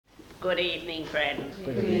Good evening, friends.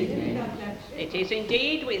 Good evening. It is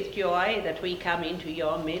indeed with joy that we come into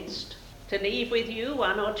your midst to leave with you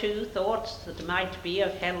one or two thoughts that might be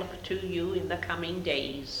of help to you in the coming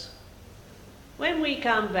days. When we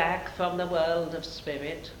come back from the world of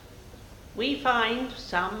spirit, we find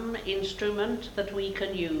some instrument that we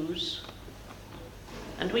can use,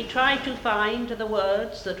 and we try to find the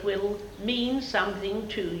words that will mean something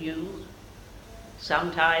to you.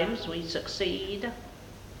 Sometimes we succeed,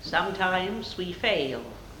 sometimes we fail,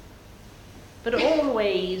 but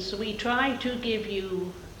always we try to give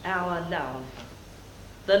you our love,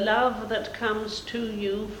 the love that comes to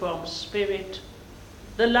you from spirit,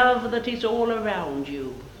 the love that is all around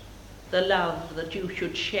you, the love that you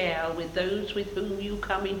should share with those with whom you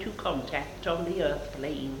come into contact on the earth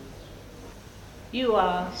plane. You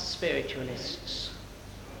are spiritualists,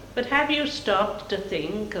 but have you stopped to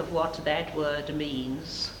think of what that word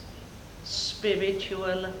means?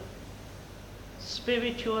 Spiritualists.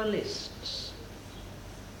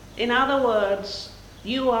 In other words,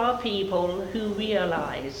 you are people who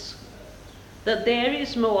realize that there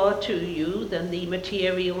is more to you than the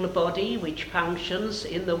material body which functions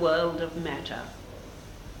in the world of matter.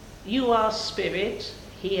 You are spirit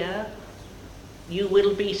here. You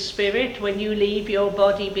will be spirit when you leave your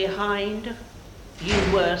body behind. You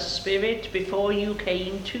were spirit before you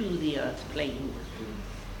came to the earth plane.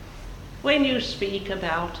 When you speak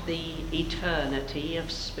about the eternity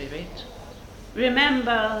of spirit,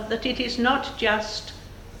 remember that it is not just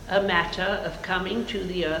a matter of coming to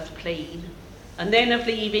the earth plane and then of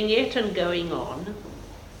leaving it and going on.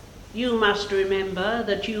 You must remember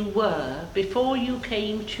that you were before you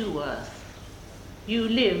came to earth. You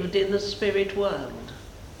lived in the spirit world,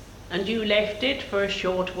 and you left it for a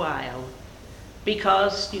short while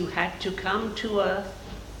because you had to come to earth.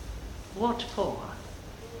 What for?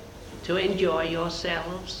 To enjoy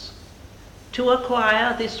yourselves, to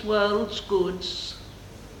acquire this world's goods,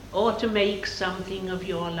 or to make something of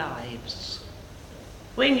your lives.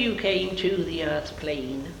 When you came to the earth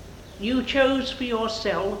plane, you chose for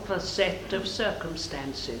yourself a set of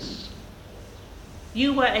circumstances.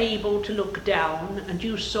 You were able to look down and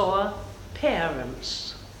you saw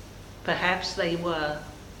parents. Perhaps they were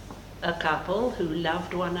a couple who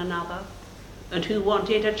loved one another and who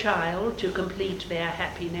wanted a child to complete their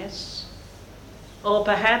happiness. Or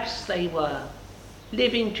perhaps they were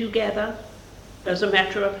living together as a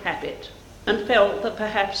matter of habit and felt that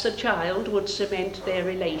perhaps a child would cement their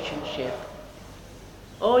relationship.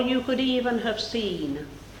 Or you could even have seen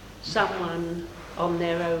someone on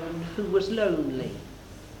their own who was lonely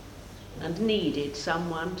and needed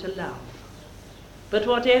someone to love. But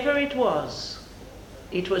whatever it was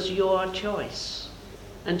your choice,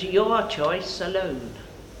 and your choice alone.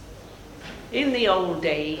 In the old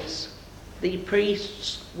days, the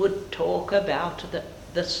priests would talk about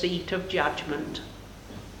the seat of judgment.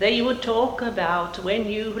 They would talk about when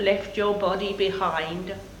you left your body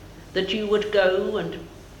behind, that you would go and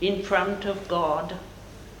in front of God,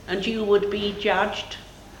 and you would be judged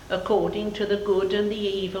according to the good and the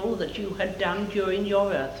evil that you had done during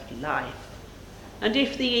your earth life. And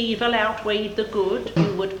if the evil outweighed the good,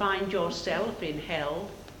 you would find yourself in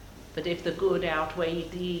hell. But if the good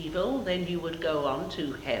outweighed the evil, then you would go on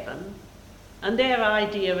to heaven. And their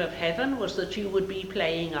idea of heaven was that you would be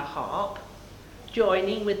playing a harp,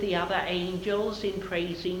 joining with the other angels in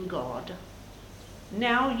praising God.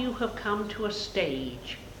 Now you have come to a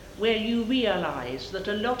stage where you realize that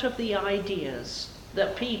a lot of the ideas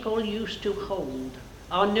that people used to hold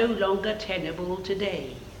are no longer tenable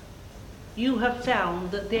today. You have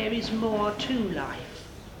found that there is more to life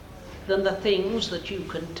than the things that you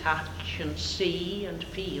can touch and see and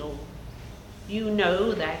feel. You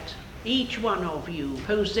know that each one of you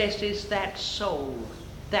possesses that soul,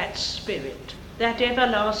 that spirit, that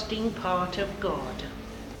everlasting part of God.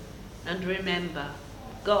 And remember,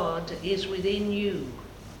 God is within you.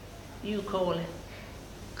 You call it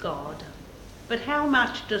God. But how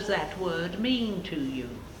much does that word mean to you?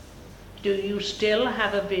 Do you still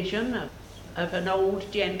have a vision of an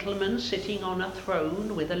old gentleman sitting on a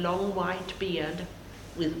throne with a long white beard,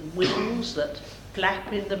 with wings that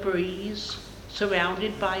flap in the breeze,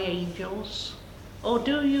 surrounded by angels? Or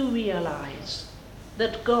do you realize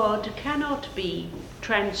that God cannot be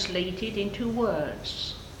translated into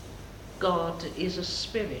words? God is a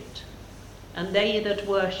spirit, and they that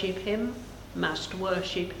worship him must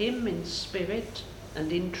worship him in spirit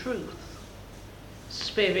and in truth.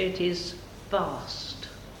 Spirit is vast.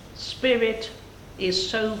 Spirit is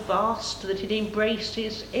so vast that it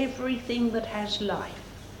embraces everything that has life.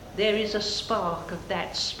 There is a spark of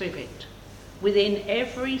that spirit within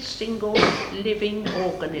every single living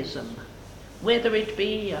organism, whether it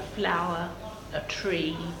be a flower, a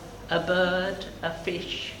tree, a bird, a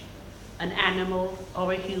fish, an animal,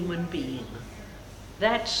 or a human being.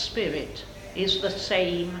 That spirit is the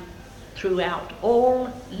same throughout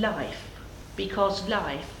all life, because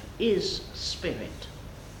life is spirit.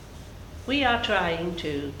 We are trying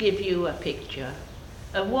to give you a picture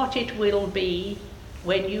of what it will be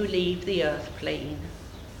when you leave the earth plane.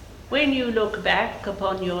 When you look back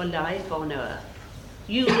upon your life on earth,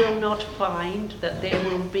 you will not find that there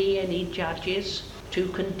will be any judges to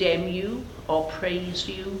condemn you or praise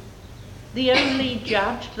you. The only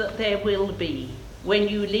judge that there will be when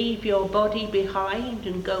you leave your body behind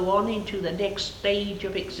and go on into the next stage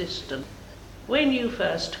of existence, when you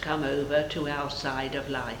first come over to our side of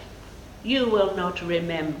life, you will not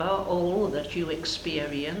remember all that you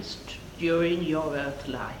experienced during your earth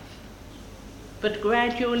life. But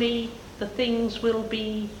gradually the things will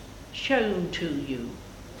be shown to you,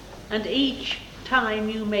 and each time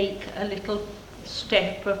you make a little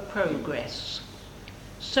step of progress,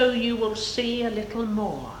 so you will see a little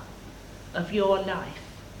more of your life,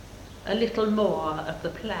 a little more of the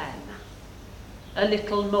plan, a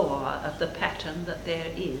little more of the pattern that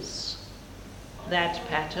there is. That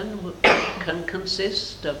pattern can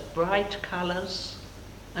consist of bright colours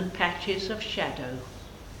and patches of shadow,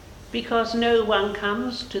 because no one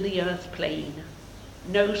comes to the earth plane,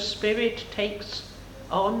 no spirit takes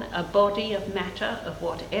on a body of matter of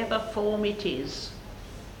whatever form it is,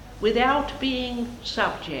 without being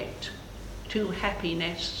subject to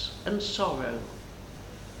happiness and sorrow,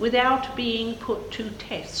 without being put to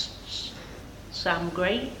tests, some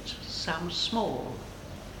great, some small,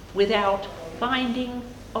 without finding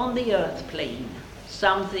on the earth plane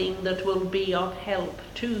something that will be of help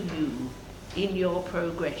to you in your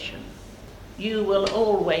progression. You will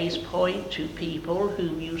always point to people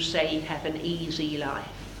whom you say have an easy life,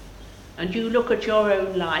 and you look at your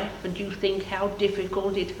own life and you think how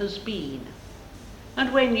difficult it has been.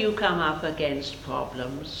 And when you come up against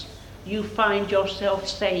problems, you find yourself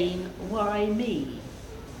saying, why me?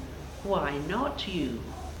 Why not you?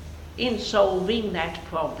 In solving that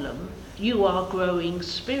problem, you are growing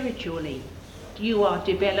spiritually. You are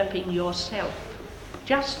developing yourself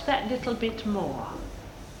just that little bit more,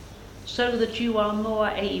 so that you are more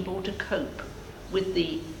able to cope with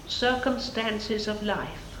the circumstances of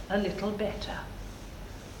life a little better.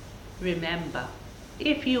 Remember,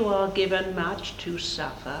 if you are given much to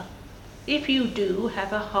suffer, if you do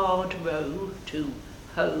have a hard row to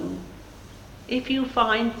hoe, if you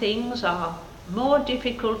find things are more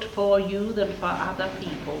difficult for you than for other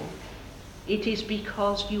people, it is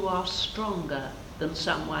because you are stronger than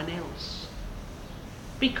someone else,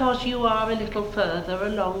 because you are a little further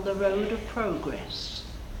along the road of progress,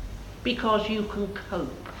 because you can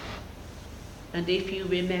cope. And if you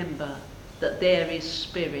remember that there is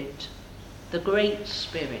spirit, the great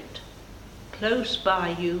spirit, close by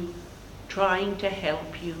you, trying to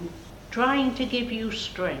help you, trying to give you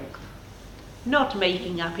strength, not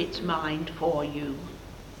making up its mind for you,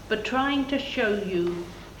 but trying to show you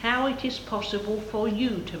how it is possible for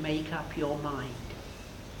you to make up your mind.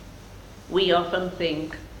 We often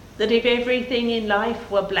think that if everything in life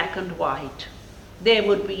were black and white, there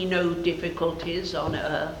would be no difficulties on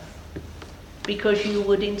earth, because you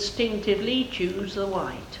would instinctively choose the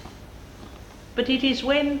white. But it is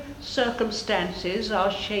when circumstances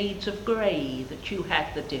are shades of grey that you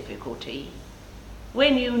have the difficulty.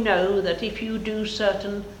 When you know that if you do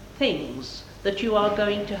certain things that you are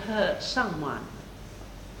going to hurt someone.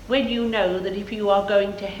 When you know that if you are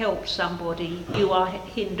going to help somebody, you are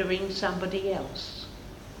hindering somebody else.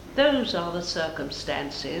 Those are the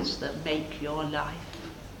circumstances that make your life,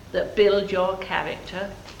 that build your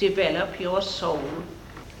character, develop your soul.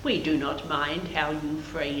 We do not mind how you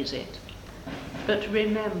phrase it. But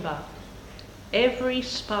remember, every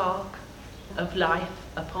spark of life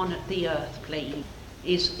upon the earth plane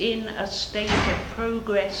is in a state of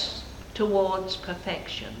progress towards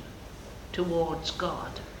perfection, towards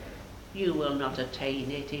God. You will not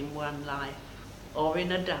attain it in one life or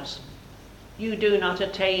in a dozen. You do not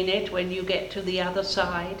attain it when you get to the other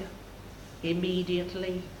side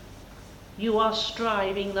immediately. You are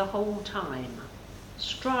striving the whole time,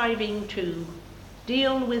 striving to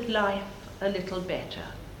deal with life a little better,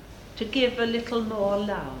 to give a little more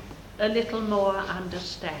love, a little more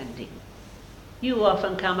understanding. You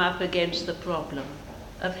often come up against the problem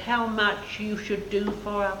of how much you should do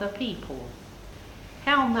for other people.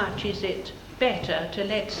 How much is it better to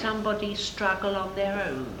let somebody struggle on their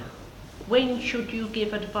own? When should you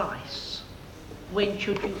give advice? When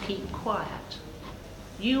should you keep quiet?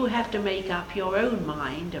 You have to make up your own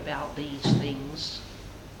mind about these things.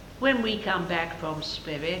 When we come back from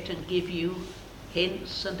Spirit and give you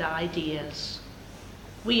hints and ideas,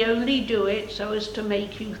 we only do it so as to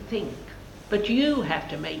make you think, but you have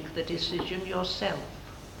to make the decision yourself.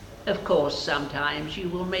 Of course, sometimes you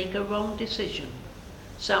will make a wrong decision.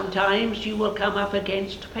 Sometimes you will come up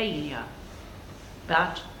against failure.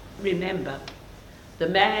 But remember, the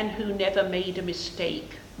man who never made a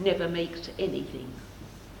mistake never makes anything.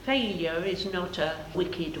 Failure is not a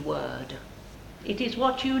wicked word. It is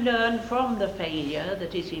what you learn from the failure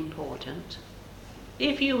that is important.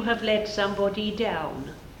 If you have let somebody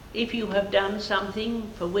down, if you have done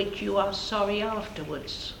something for which you are sorry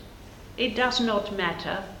afterwards, it does not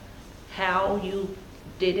matter how you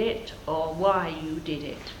did it or why you did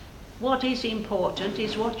it. What is important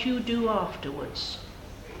is what you do afterwards,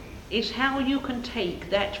 is how you can take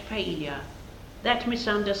that failure, that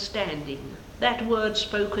misunderstanding, that word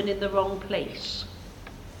spoken in the wrong place,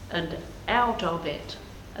 and out of it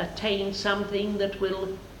attain something that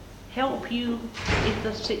will help you if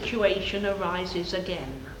the situation arises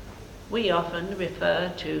again. We often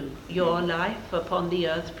refer to your life upon the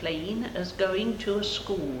earth plane as going to a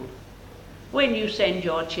school. When you send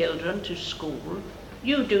your children to school,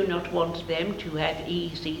 you do not want them to have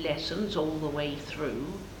easy lessons all the way through.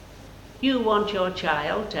 You want your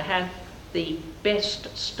child to have the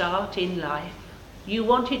best start in life. You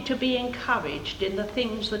want it to be encouraged in the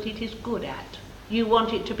things that it is good at. You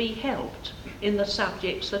want it to be helped in the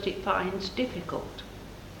subjects that it finds difficult.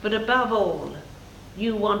 But above all,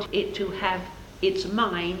 you want it to have its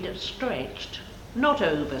mind stretched, not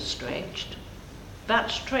overstretched,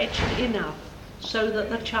 but stretched enough so that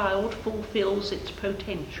the child fulfills its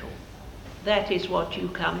potential. That is what you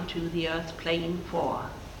come to the earth plane for,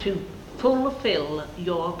 to fulfill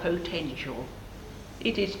your potential.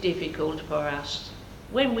 It is difficult for us.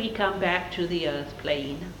 When we come back to the earth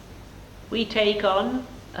plane, we take on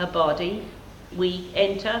a body, we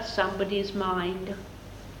enter somebody's mind,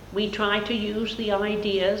 we try to use the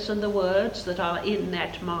ideas and the words that are in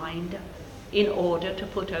that mind in order to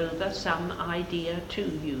put over some idea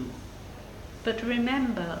to you. But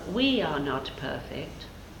remember, we are not perfect.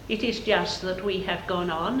 It is just that we have gone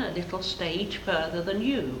on a little stage further than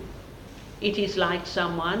you. It is like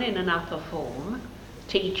someone in an upper form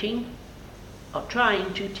teaching or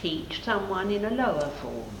trying to teach someone in a lower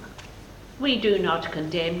form. We do not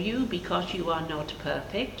condemn you because you are not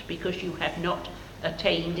perfect, because you have not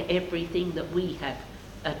attained everything that we have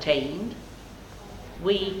attained.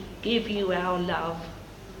 We give you our love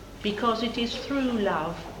because it is through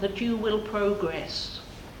love that you will progress.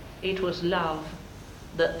 It was love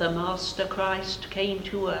that the Master Christ came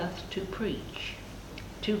to earth to preach,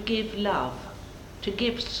 to give love, to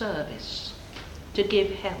give service, to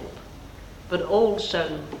give help, but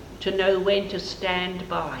also to know when to stand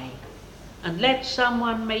by and let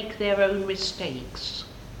someone make their own mistakes.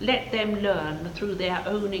 Let them learn through their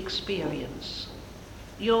own experience.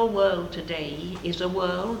 Your world today is a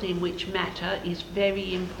world in which matter is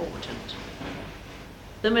very important.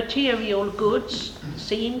 The material goods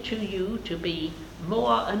seem to you to be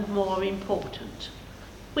more and more important.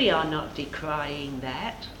 We are not decrying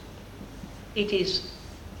that. It is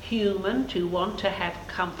human to want to have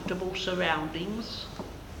comfortable surroundings.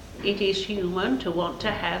 It is human to want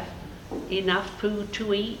to have enough food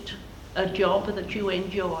to eat, a job that you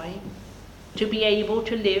enjoy, to be able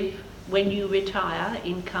to live when you retire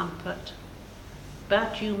in comfort.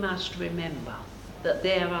 But you must remember that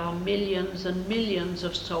there are millions and millions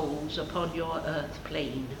of souls upon your earth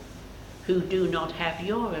plane who do not have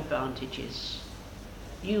your advantages.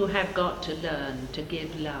 You have got to learn to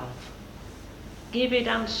give love. Give it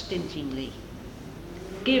unstintingly.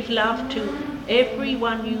 Give love to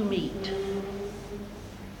everyone you meet.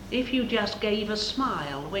 If you just gave a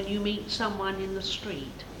smile when you meet someone in the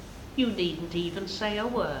street, you needn't even say a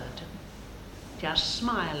word. Just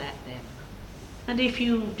smile at them. And if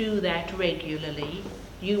you do that regularly,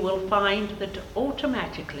 you will find that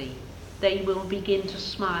automatically they will begin to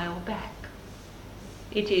smile back.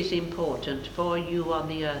 It is important for you on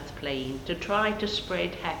the earth plane to try to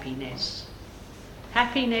spread happiness.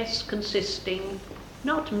 Happiness consisting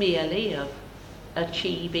not merely of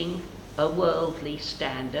achieving a worldly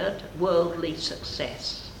standard, worldly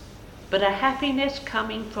success, but a happiness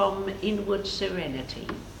coming from inward serenity,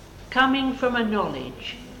 coming from a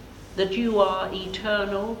knowledge that you are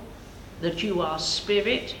eternal, that you are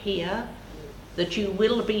spirit here, that you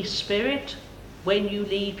will be spirit when you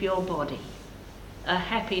leave your body. A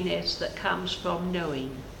happiness that comes from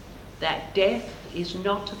knowing that death is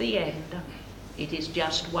not the end, it is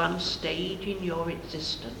just one stage in your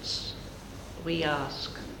existence. we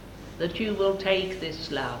ask that you will take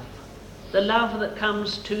this love, the love that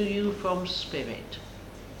comes to you from Spirit,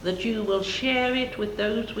 that you will share it with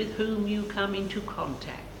those with whom you come into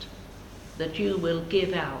contact, that you will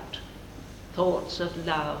give out thoughts of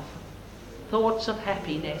love, thoughts of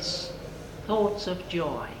happiness, thoughts of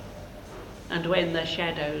joy. And when the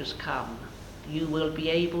shadows come, you will be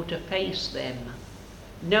able to face them,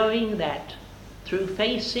 knowing that through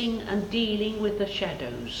facing and dealing with the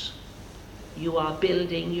shadows, you are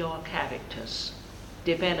building your characters,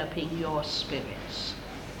 developing your spirits.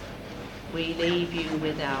 We leave you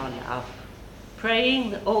with our love,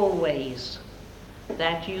 praying always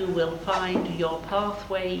that you will find your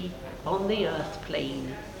pathway on the earth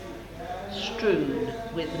plane strewn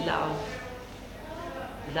with love,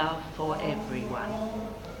 love for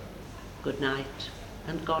everyone. Good night,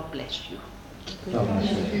 and God bless you. God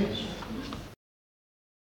bless you.